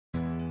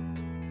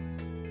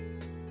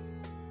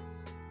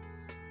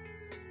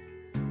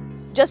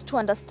just to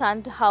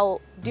understand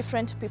how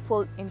different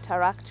people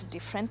interact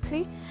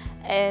differently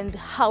and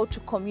how to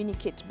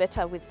communicate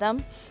better with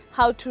them,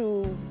 how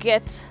to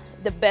get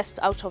the best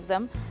out of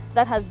them.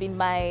 That has been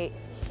my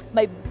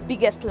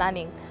biggest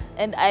learning,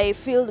 and I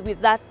feel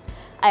with that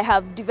I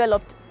have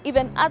developed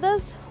even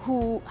others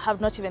who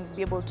have not even been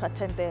able to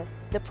attend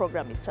the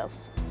program itself.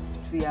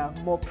 We are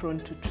more prone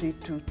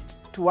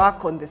to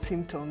work on the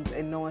symptoms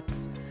and not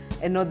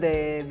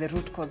the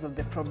root cause of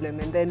the problem,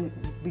 and then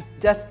we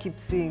just keep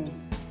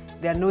seeing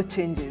there are no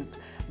changes.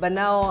 But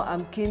now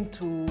I'm keen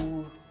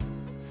to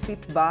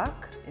sit back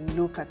and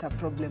look at a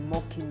problem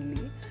more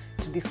keenly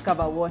to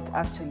discover what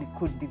actually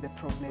could be the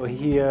problem.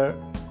 Here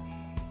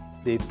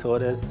they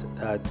told us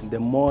that the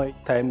more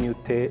time you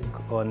take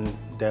on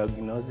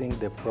diagnosing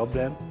the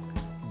problem,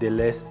 the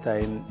less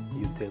time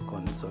you take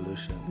on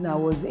solutions. I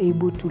was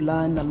able to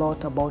learn a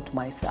lot about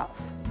myself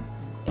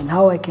and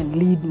how I can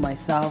lead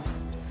myself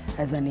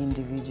as an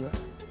individual.